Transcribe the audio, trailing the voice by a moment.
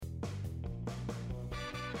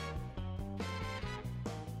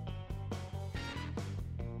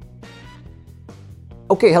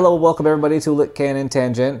Okay, hello, welcome everybody to Lit Canon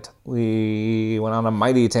Tangent. We went on a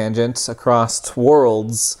mighty tangent across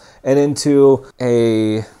worlds and into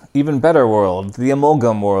a even better world, the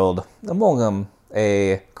Amalgam world. Amalgam,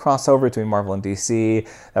 a crossover between Marvel and DC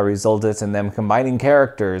that resulted in them combining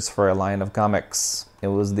characters for a line of comics. It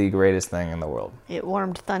was the greatest thing in the world. It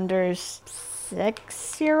warmed Thunder's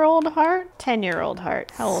 6-year-old heart? 10-year-old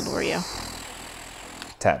heart. How old were you?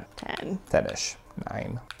 10. 10. 10-ish.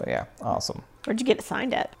 9. But yeah, awesome. Where'd you get it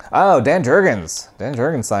signed at? Oh, Dan Jurgens. Dan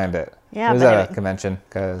Jurgens signed it. Yeah, it was at a convention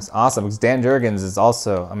because awesome. Because Dan Jurgens is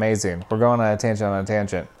also amazing. We're going on a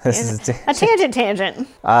tangent. This is a tangent.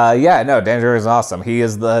 Yeah, no, Dan Jurgens is awesome. He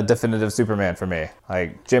is the definitive Superman for me.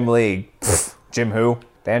 Like Jim Lee, Jim who?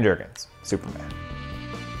 Dan Jurgens, Superman.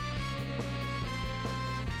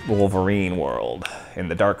 Wolverine world in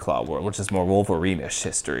the Dark Claw world, which is more Wolverine-ish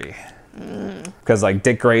history. Because like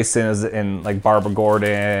Dick Grayson is in like Barbara Gordon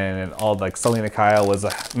and all like Selina Kyle was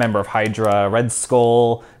a member of Hydra. Red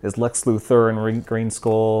Skull is Lex Luthor and Green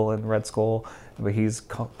Skull and Red Skull, but he's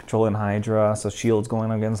controlling Hydra. So Shield's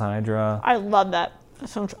going against Hydra. I love that. That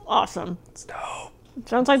sounds awesome. It's dope. It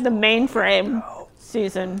sounds like the mainframe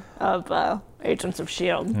season of Agents of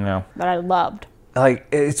Shield. Yeah. That I loved. Like,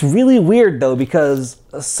 it's really weird, though, because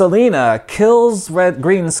Selina kills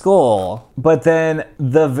Green Skull, but then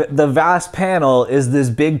the vast panel is this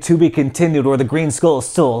big to be continued where the Green Skull is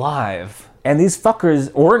still alive. And these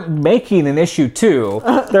fuckers weren't making an issue 2.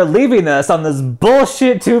 They're leaving us on this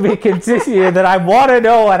bullshit to be continued that I want to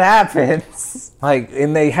know what happens. Like,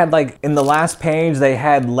 and they had like, in the last page, they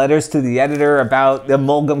had letters to the editor about the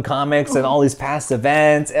Amalgam Comics and all these past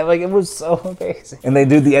events. And like, it was so amazing. And they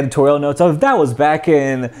do the editorial notes of, that was back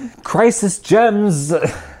in Crisis Gems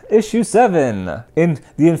issue 7 in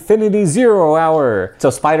the Infinity Zero Hour. So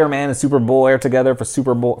Spider-Man and Superboy are together for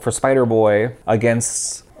Spider-Boy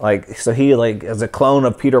against, like, so he like is a clone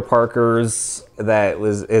of Peter Parker's that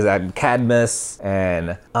is at Cadmus,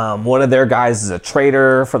 and one of their guys is a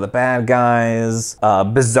traitor for the bad guys.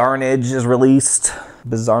 Bizarnage is released.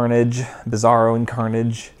 Bizarro and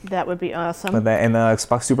Carnage. That would be awesome. And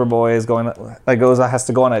Superboy is has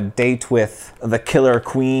to go on a date with the Killer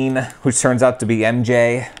Queen, which turns out to be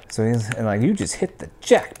MJ. So you just hit the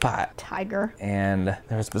jackpot. Tiger. And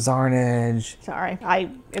there's Bizarnage. Sorry, I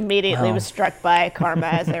immediately was struck by karma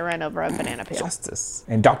as I ran over a banana peel. Justice.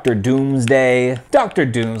 And Dr. Doomsday. Dr.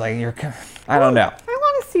 Doom, I don't know. I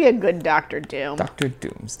want to see a good Dr. Doom. Dr.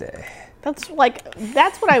 Doomsday. That's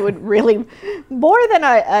what I would really, more than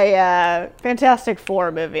a Fantastic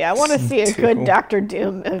Four movie. I want to see a good Dr.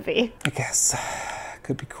 Doom movie. I guess.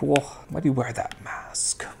 Could be cool. Why do you wear that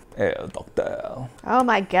mask? Hey, Doctor. Oh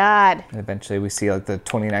my God. And eventually we see like the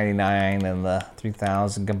 2099 and the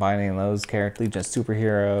 3000 combining those characters, just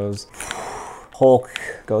superheroes. Hulk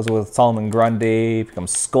goes with Solomon Grundy,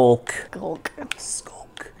 becomes Skulk.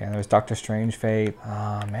 And there's Doctor Strange Fate.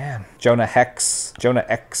 Oh man. Jonah X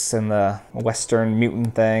and the Western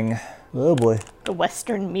mutant thing. Oh boy. The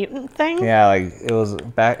Western mutant thing? Yeah, like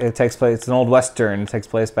it takes place, it's an old Western, it takes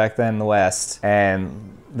place back then in the West.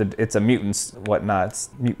 And it's a mutant, whatnot, it's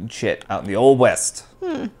mutant shit out in the old West.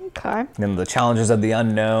 Okay. And then the challenges of the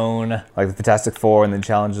unknown, like the Fantastic Four, and the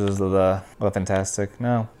challenges of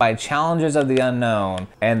by challenges of the unknown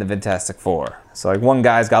and the Fantastic Four. So like one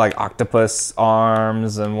guy's got like octopus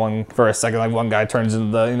arms, and one guy turns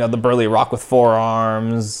into the burly rock with 4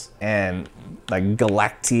 arms, and like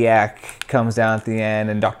Galactiac comes down at the end,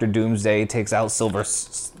 and Dr. Doomsday takes out Silver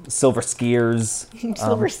Skiers.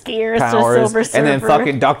 Silver Skiers powers, or Silver Surfer. And then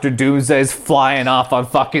fucking Dr. Doomsday's flying off on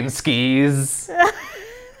fucking skis.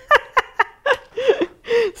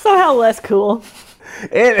 Somehow less cool.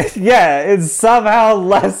 It's somehow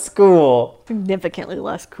less cool. Significantly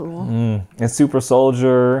less cool. And Super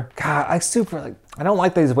Soldier. God, I don't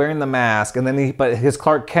like that he's wearing the mask, and then but his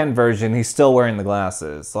Clark Kent version, he's still wearing the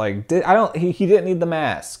glasses. Like, he didn't need the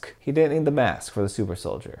mask. He didn't need the mask for the Super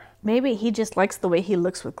Soldier. Maybe he just likes the way he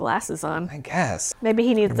looks with glasses on. I guess. Maybe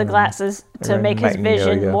he needs the glasses to make his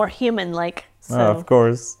vision more human-like. So. Oh, of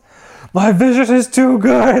course. My vision is too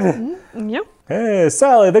good. Yep. Hey,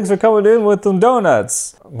 Sally, thanks for coming in with some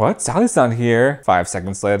donuts. What? Sally's not here. 5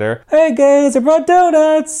 seconds later. Hey, guys, I brought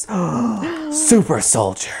donuts. Super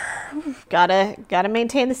Soldier. Gotta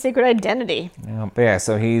maintain the secret identity. Yeah,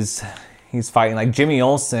 so he's fighting. Like, Jimmy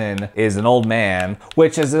Olsen is an old man,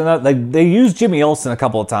 which is they use Jimmy Olsen a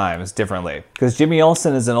couple of times differently, because Jimmy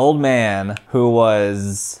Olsen is an old man who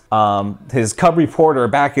was his cub reporter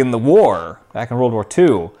back in the war. back in World War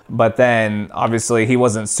II. But then, obviously, he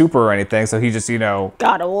wasn't super or anything, so he just,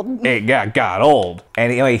 Got old. it got old.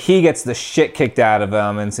 And anyway, he gets the shit kicked out of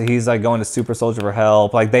him, and so he's like going to Super Soldier for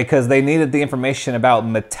help, like because they needed the information about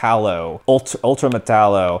Metallo, Ultra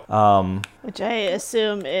Metallo. Which I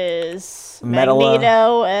assume is Metalla.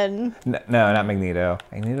 Magneto and... No, not Magneto.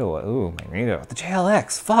 Magneto. The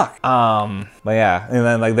JLX. Fuck. But yeah, and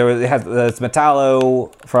then like it's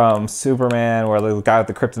Metallo from Superman, where the guy with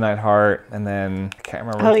the kryptonite heart, and then I can't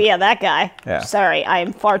remember. Oh yeah, that guy. Yeah. Sorry, I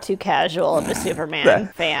am far too casual of a Superman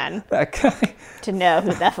fan That guy. to know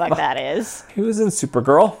who the fuck that is. He was in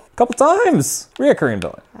Supergirl a couple times. Reoccurring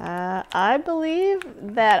villain. I believe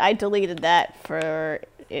that I deleted that for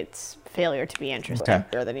its failure to be interesting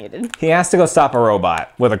than needed. He has to go stop a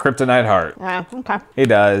robot with a kryptonite heart. Okay. He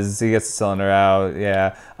does. He gets the cylinder out.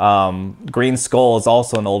 Yeah. Green Skull is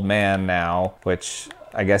also an old man now, which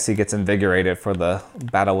I guess he gets invigorated for the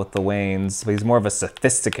battle with the Waynes. But he's more of a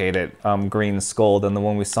sophisticated Green Skull than the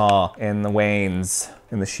one we saw in the Waynes,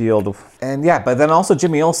 in the Shield. And yeah, but then also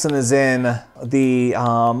Jimmy Olsen is in the...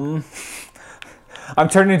 I'm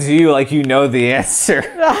turning to you like you know the answer.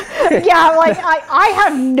 Yeah, like I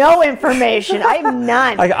have no information. I have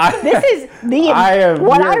none. This is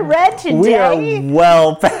what I read today. We are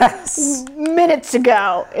well past minutes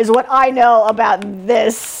ago is what I know about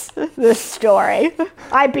this story.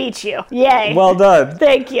 I beat you. Yay. Well done.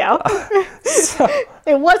 Thank you.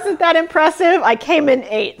 It wasn't that impressive. I came in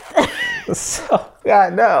 8th. So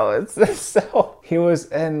he was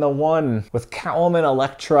in the one with Catwoman,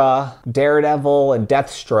 Elektra, Daredevil, and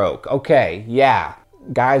Deathstroke. Okay, yeah.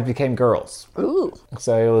 Guys became girls. Ooh.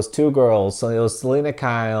 So it was 2 girls. So it was Selena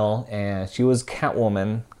Kyle, and she was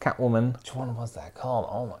Catwoman. Which one was that called?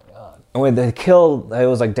 Oh my god. And when they killed, it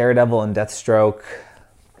was like Daredevil and Deathstroke,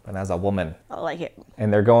 and as a woman. I like it.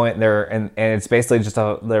 And and it's basically just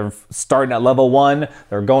they're starting at level 1.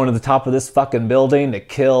 They're going to the top of this fucking building to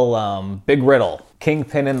kill Big Riddle,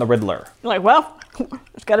 Kingpin, and the Riddler. You're like, well,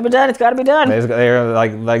 it's gotta be done. It's gotta be done. They're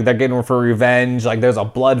like they're getting for revenge. Like there's a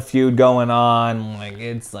blood feud going on. Like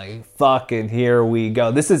it's like fucking here we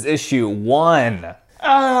go. This is issue 1.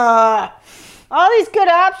 All these good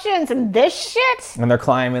options and this shit. And they're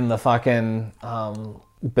climbing the fucking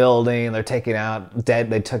building. They're taking out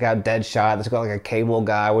They took out Deadshot. They took out like a Cable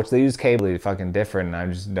guy, which they use Cable fucking different. And I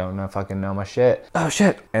just don't know my shit. Oh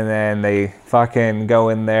shit! And then they fucking go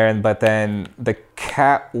in there, but then the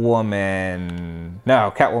Catwoman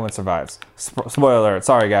survives. Spoiler alert.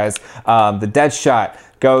 Sorry guys. The Deadshot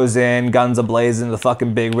goes in, guns ablazing, the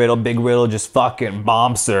fucking Big Riddle. Big Riddle just fucking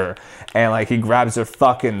bombs her. And like he grabs her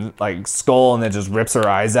fucking like skull and then just rips her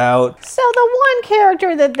eyes out. So the one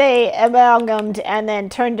character that they amalgamated and then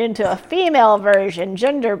turned into a female version,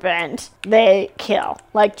 gender bent, they kill.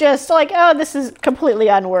 Like just like, oh, this is completely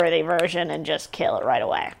unworthy version, and just kill it right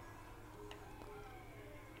away.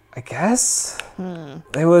 I guess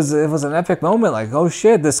it was an epic moment. Like, oh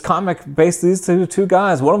shit, this comic based these two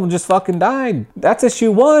guys. One of them just fucking died. That's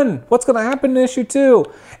issue 1. What's gonna happen in issue 2?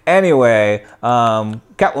 Anyway,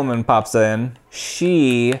 Catwoman pops in.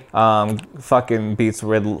 She fucking beats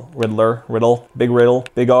Big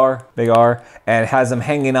R, and has him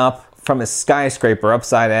hanging up from his skyscraper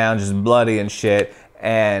upside down, just bloody and shit.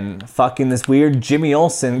 And fucking this weird Jimmy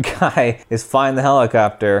Olsen guy is flying the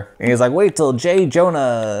helicopter. And he's like, wait till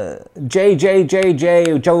Jonah White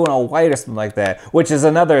or something like that. Which is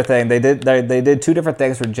another thing. They did 2 different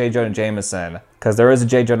things for J. Jonah Jameson. Because there is a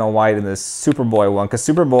J. Jonah White in this Superboy one. Because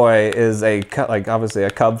Superboy is obviously a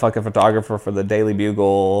cub fucking photographer for the Daily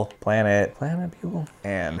Bugle, Planet Bugle.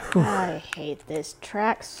 And whew. I hate this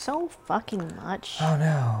track so fucking much. Oh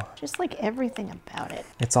no. Just like everything about it.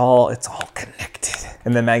 It's all connected.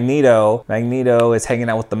 And then Magneto is hanging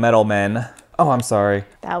out with the Metal Men. Oh, I'm sorry.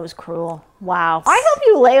 That was cruel. Wow. I hope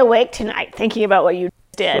you lay awake tonight thinking about what you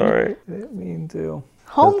did. Sorry. I didn't mean to.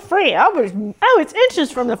 Home free. I was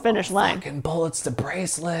inches from the finish line. Fucking bullets to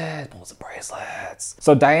bracelets.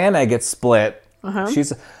 So Diana gets split.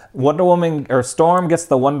 She's Wonder Woman, or Storm gets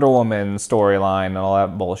the Wonder Woman storyline and all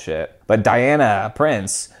that bullshit. But Diana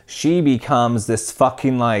Prince, she becomes this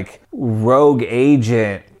fucking like rogue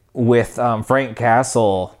agent with Frank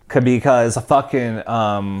Castle, because a fucking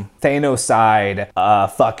Thanoside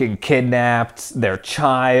fucking kidnapped their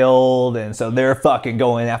child, and so they're fucking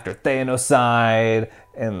going after Thanoside.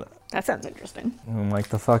 And that sounds interesting. Like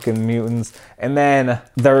the fucking mutants. And then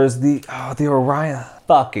there's the Orion.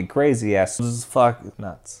 Fucking crazy ass. This is fucking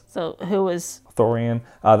nuts. So who was Thorian?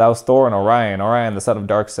 That was Thor and Orion. Orion, the son of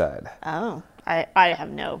Darkseid. Oh. I have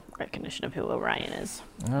no recognition of who Orion is.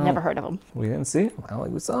 Never heard of him. We didn't see him. I don't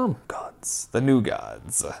think we saw him. Gods. The new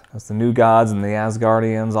gods. That's the new gods and the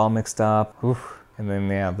Asgardians all mixed up. Oof. And then,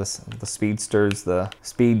 yeah, the speedsters, the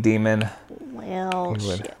speed demon. Well,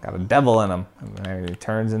 shit. Got a devil in him. And then he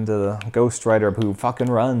turns into the Ghost Rider who fucking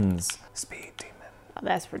runs. Speed demon. Oh,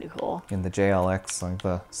 that's pretty cool. In the JLX, like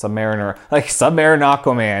the Submariner. Like Submariner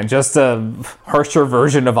Aquaman, just a harsher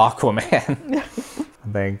version of Aquaman.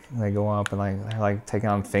 They go up and they're like taking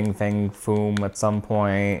on Fing Fang Foom at some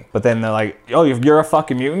point. But then they're like, oh, if you're a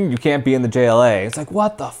fucking mutant, you can't be in the JLA. It's like,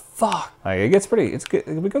 what the fuck? Like,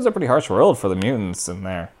 it becomes a pretty harsh world for the mutants in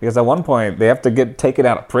there. Because at one point, they have to get taken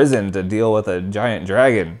out of prison to deal with a giant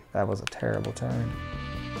dragon. That was a terrible turn.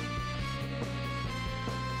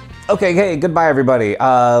 Okay, hey, goodbye everybody.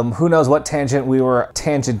 Who knows what tangent we were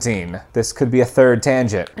tangenting? This could be a third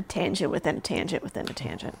tangent. A tangent within a tangent within a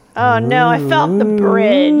tangent. Oh no, I fell off the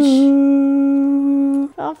bridge.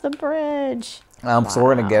 Fell off the bridge. So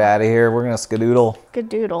we're gonna get out of here. We're gonna skedoodle.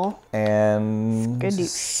 Skadoodle. And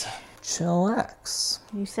Skadoosh. chillax.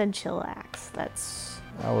 You said chillax. That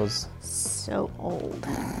was so old.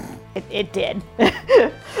 It did.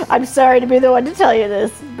 I'm sorry to be the one to tell you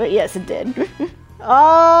this, but yes, it did.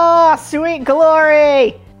 Oh, sweet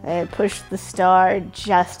glory! They pushed the star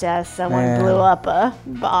just as someone blew up a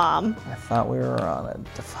bomb. I thought we were on it.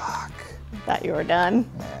 Fuck. Thought you were done.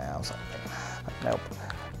 Yeah, I was hoping. Nope.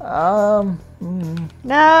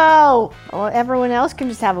 No! Well, everyone else can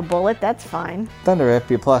just have a bullet. That's fine. Thunder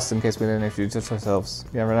FP plus in case we didn't introduce ourselves.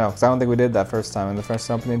 You never know, because I don't think we did that first time in the first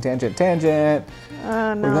opening tangent. Tangent!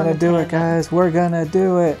 Oh, no, we're gonna do it, guys. We're gonna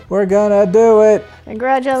do it. We're gonna do it.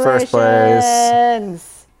 Congratulations! First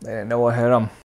place. They didn't know what hit them.